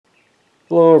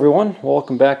Hello everyone,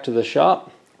 welcome back to the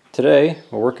shop. Today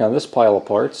we're working on this pile of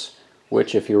parts,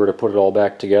 which if you were to put it all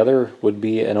back together would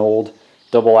be an old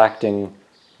double-acting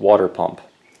water pump.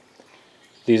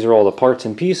 These are all the parts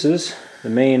and pieces. The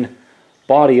main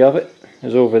body of it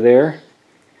is over there.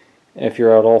 If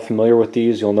you're at all familiar with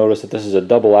these, you'll notice that this is a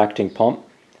double-acting pump.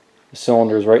 The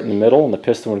cylinder is right in the middle and the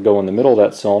piston would go in the middle of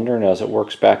that cylinder, and as it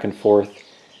works back and forth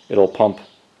it'll pump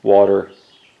water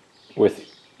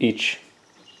with each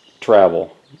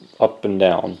travel up and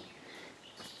down.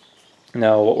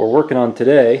 Now what we're working on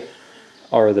today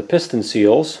are the piston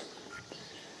seals.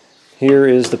 Here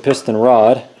is the piston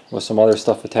rod with some other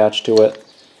stuff attached to it.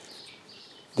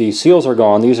 The seals are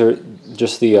gone. These are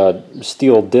just the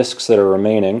steel discs that are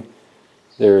remaining.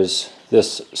 There's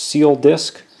this seal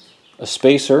disc, a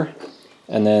spacer,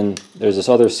 and then there's this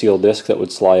other seal disc that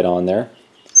would slide on there,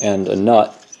 and a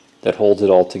nut that holds it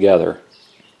all together.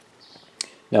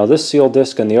 Now this seal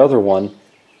disc and the other one,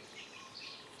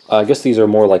 I guess these are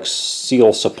more like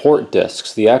seal support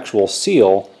discs. The actual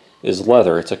seal is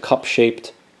leather. It's a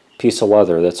cup-shaped piece of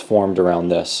leather that's formed around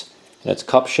this. And it's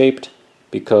cup-shaped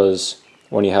because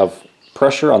when you have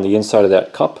pressure on the inside of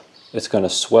that cup, it's going to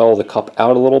swell the cup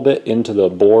out a little bit into the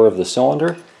bore of the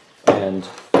cylinder and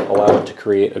allow it to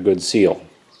create a good seal.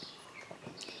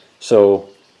 So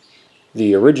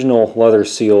the original leather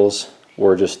seals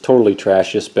were just totally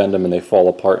trash. Just bend them and they fall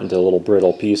apart into little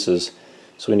brittle pieces,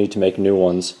 so we need to make new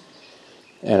ones.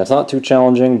 And it's not too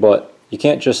challenging, but you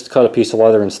can't just cut a piece of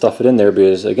leather and stuff it in there,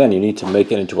 because again, you need to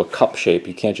make it into a cup shape.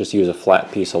 You can't just use a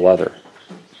flat piece of leather.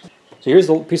 So here's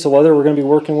the piece of leather we're going to be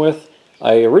working with.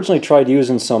 I originally tried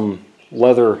using some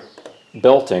leather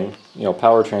belting,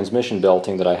 power transmission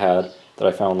belting that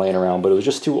I found laying around, but it was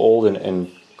just too old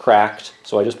and cracked,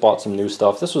 so I just bought some new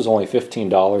stuff. This was only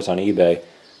 $15 on eBay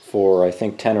for I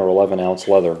think 10 or 11 ounce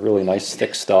leather. Really nice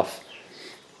thick stuff,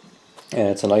 and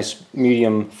it's a nice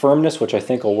medium firmness, which I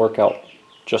think will work out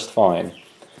just fine.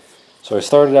 So I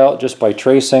started out just by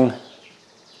tracing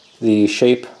the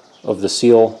shape of the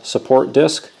seal support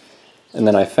disc, and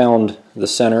then I found the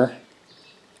center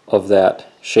of that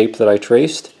shape that I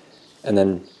traced, and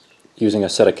then using a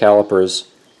set of calipers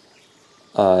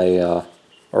or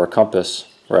a compass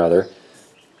rather,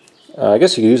 I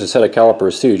guess you could use a set of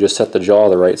calipers too. Just set the jaw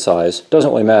the right size. Doesn't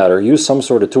really matter. Use some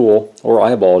sort of tool, or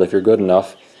eyeball it if you're good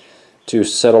enough, to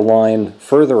set a line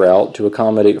further out to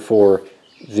accommodate for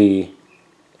the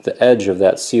edge of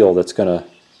that seal that's going to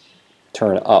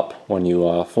turn up when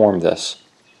you form this.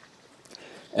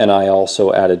 And I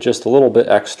also added just a little bit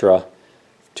extra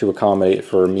to accommodate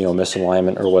for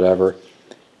misalignment or whatever,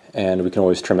 and we can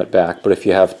always trim it back. But if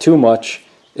you have too much,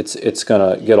 it's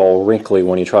going to get all wrinkly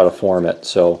when you try to form it.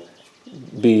 So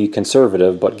be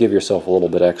conservative, but give yourself a little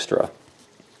bit extra.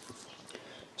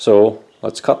 So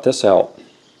let's cut this out.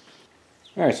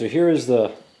 Alright, so here is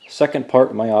the second part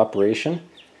of my operation.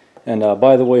 And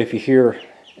by the way, if you hear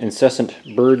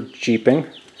incessant bird cheeping,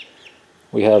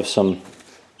 we have some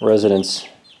residents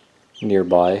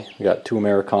nearby. We got 2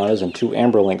 Americanas and 2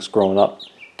 Amberlinks growing up,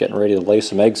 getting ready to lay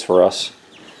some eggs for us.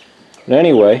 But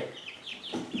anyway,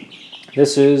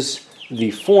 this is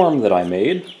the form that I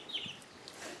made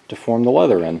to form the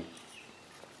leather in.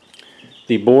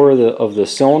 The bore of the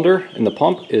cylinder in the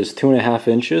pump is 2.5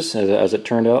 inches. As it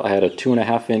turned out, I had a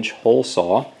 2.5 inch hole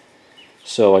saw.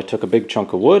 So I took a big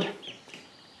chunk of wood,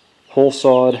 hole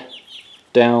sawed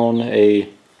down a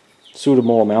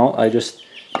suitable amount. I just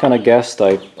kind of guessed.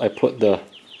 I put the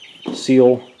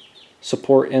seal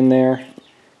support in there,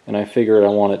 and I figured I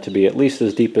want it to be at least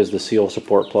as deep as the seal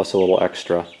support plus a little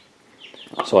extra.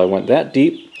 So I went that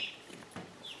deep,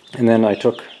 and then I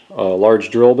took a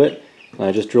large drill bit and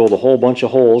I just drilled a whole bunch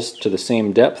of holes to the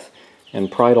same depth and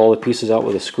pried all the pieces out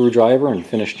with a screwdriver and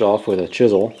finished off with a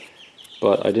chisel.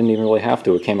 But I didn't even really have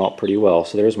to. It came out pretty well.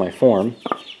 So there's my form,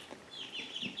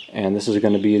 and this is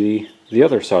going to be the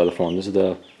other side of the form. This is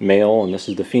the male and this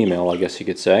is the female, I guess you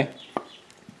could say.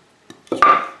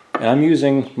 And I'm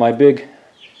using my big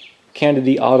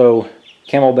Candidate Auto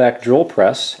Camelback drill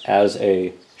press as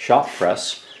a shop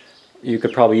press. You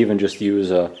could probably even just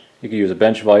use a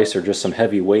bench vise or just some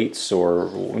heavy weights, or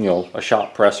a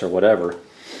shop press or whatever.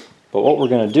 But what we're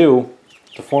going to do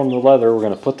to form the leather, we're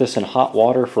going to put this in hot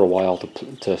water for a while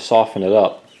to soften it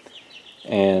up.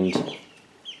 And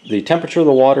the temperature of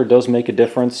the water does make a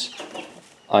difference.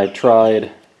 I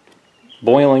tried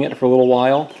boiling it for a little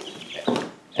while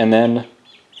and then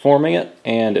forming it,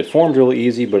 and it formed really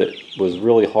easy, but it was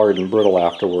really hard and brittle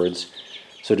afterwards.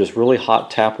 So just really hot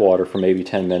tap water for maybe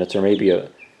 10 minutes, or maybe a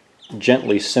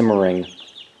gently simmering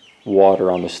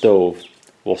water on the stove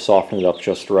will soften it up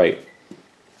just right.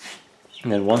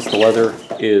 And then once the leather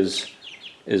is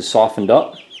is softened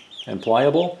up and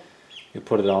pliable, you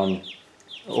put it on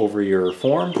over your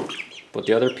form, put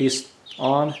the other piece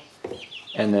on,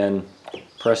 and then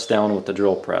press down with the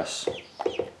drill press.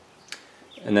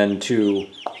 And then to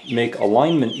make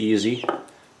alignment easy,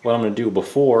 what I'm going to do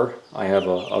before I have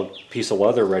a piece of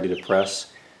leather ready to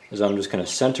press is I'm just going to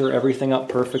center everything up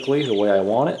perfectly the way I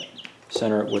want it,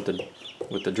 center it with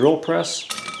the drill press,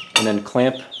 and then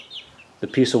clamp the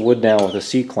piece of wood down with a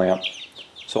C-clamp.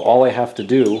 So all I have to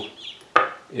do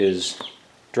is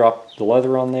drop the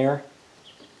leather on there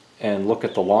and look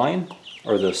at the line,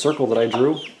 or the circle that I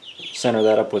drew, center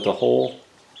that up with a hole,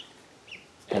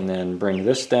 and then bring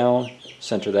this down,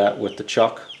 center that with the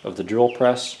chuck of the drill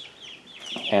press,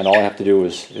 and all I have to do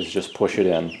is just push it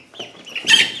in.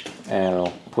 And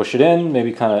I'll push it in,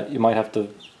 maybe kind of, you might have to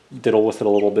diddle with it a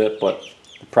little bit, but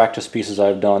the practice pieces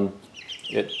I've done,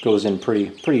 it goes in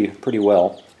pretty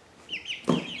well.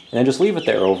 And then just leave it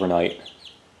there overnight.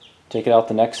 Take it out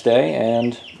the next day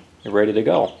and you're ready to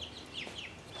go.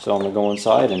 So I'm going to go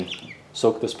inside and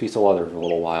soak this piece of leather for a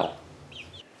little while.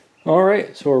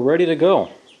 Alright, so we're ready to go.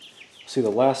 See, the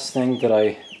last thing that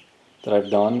I've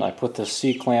done, I put the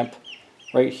C-clamp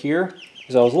right here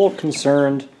because I was a little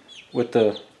concerned with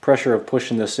the pressure of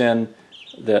pushing this in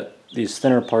that these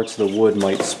thinner parts of the wood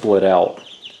might split out.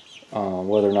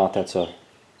 Whether or not that's a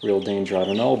real danger, I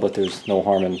don't know, but there's no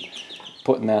harm in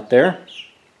putting that there.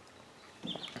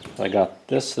 I got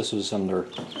this. This was under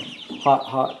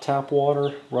hot tap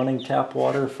water, running tap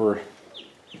water for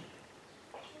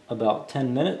about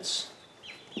 10 minutes.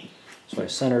 So I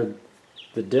centered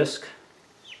the disc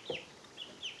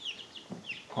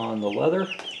on the leather.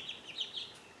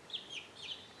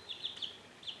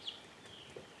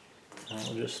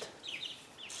 I'll just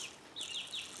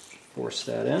force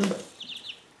that in.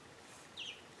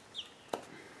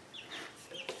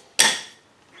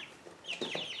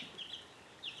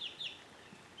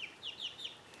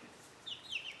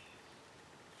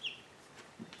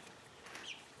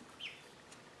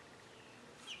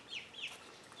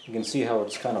 You can see how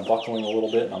it's kind of buckling a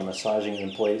little bit, and I'm massaging it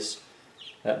in place.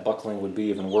 That buckling would be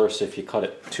even worse if you cut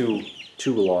it too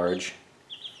large.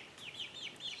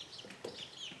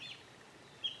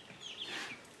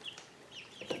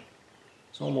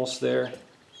 It's almost there.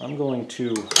 I'm going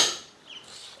to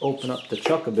open up the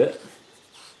chuck a bit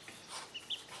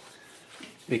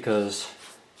because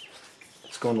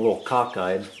it's going a little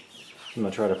cockeyed. I'm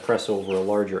going to try to press over a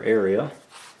larger area.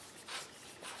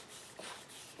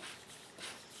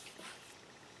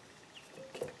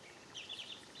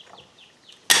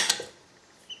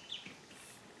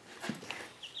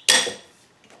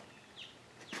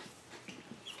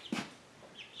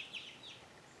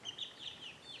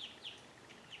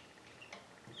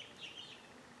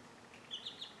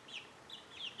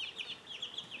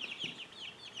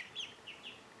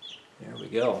 There we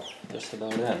go, just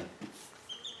about in.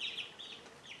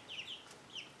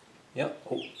 Yep,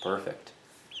 oh, perfect.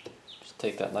 Just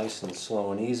take that nice and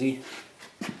slow and easy.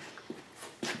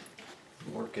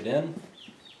 Work it in.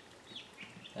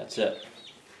 That's it.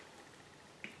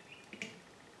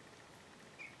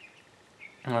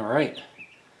 Alright.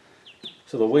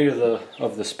 So the weight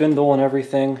of the spindle and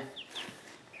everything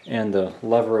and the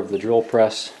lever of the drill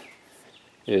press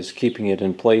is keeping it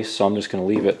in place, so I'm just going to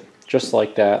leave it just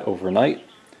like that overnight.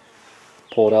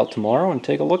 Pull it out tomorrow and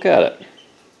take a look at it.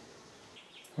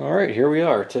 Alright, here we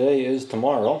are. Today is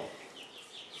tomorrow,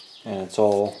 and it's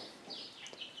all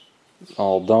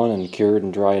done and cured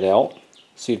and dried out.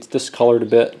 See, it's discolored a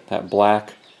bit, that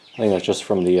black. I think that's just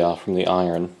from the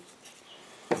iron.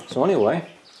 So anyway,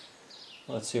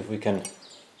 let's see if we can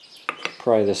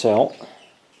pry this out.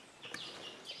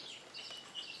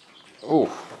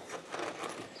 Oh,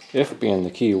 if being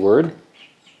the key word.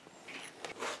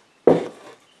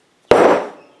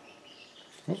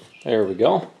 There we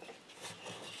go.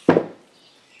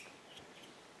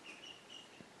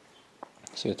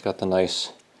 See, it's got the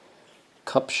nice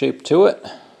cup shape to it.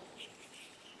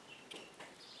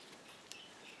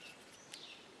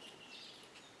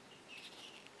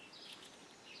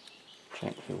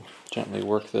 Gently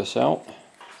work this out.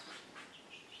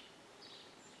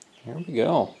 There we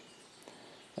go.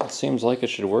 That seems like it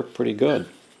should work pretty good.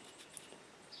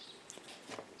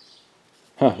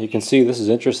 Huh, you can see, this is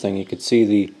interesting, you can see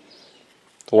the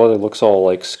leather looks all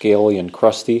like scaly and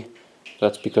crusty.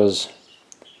 That's because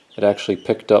it actually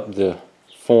picked up the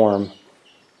form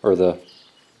or the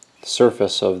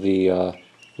surface of the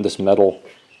this metal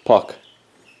puck.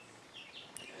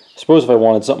 I suppose if I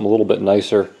wanted something a little bit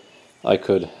nicer, I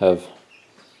could have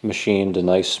machined a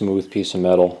nice smooth piece of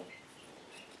metal,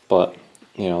 but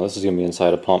you know, this is going to be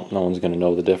inside a pump. No one's going to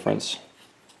know the difference.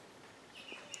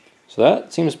 So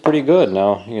that seems pretty good.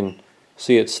 Now you can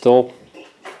see it's still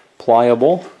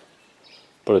pliable,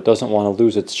 but it doesn't want to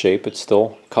lose its shape. It's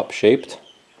still cup shaped.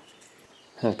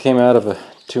 And it came out of a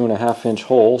 2.5 inch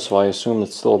hole, so I assume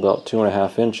it's still about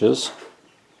 2.5 inches.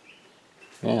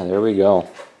 Yeah, there we go.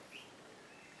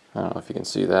 I don't know if you can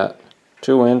see that.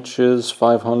 2 inches,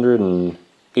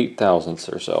 508 thousandths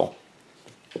or so.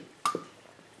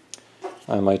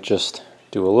 I might just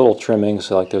do a little trimming,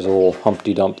 so like there's a little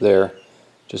Humpty Dump there.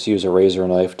 Just use a razor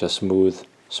knife to smooth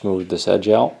this edge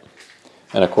out.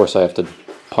 And of course I have to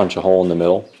punch a hole in the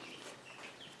middle.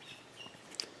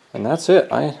 And that's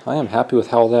it. I am happy with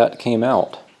how that came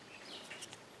out.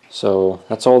 So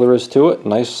that's all there is to it.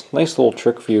 Nice little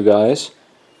trick for you guys.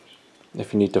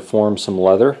 If you need to form some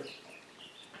leather,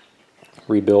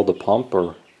 rebuild a pump,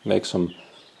 or make some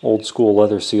old school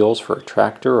leather seals for a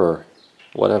tractor or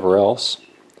whatever else.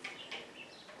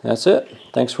 That's it.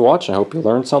 Thanks for watching. I hope you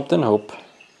learned something. Hope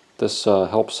this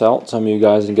helps out some of you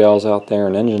guys and gals out there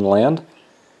in engine land.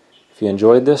 If you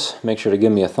enjoyed this, make sure to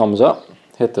give me a thumbs up.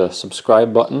 Hit the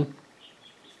subscribe button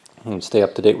and stay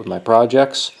up to date with my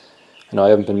projects. I know I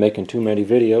haven't been making too many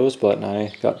videos, but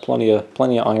I got plenty of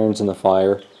irons in the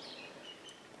fire,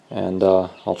 and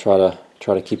I'll try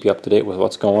to keep you up to date with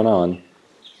what's going on.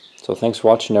 So thanks for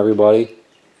watching, everybody,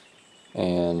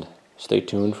 and stay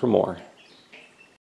tuned for more.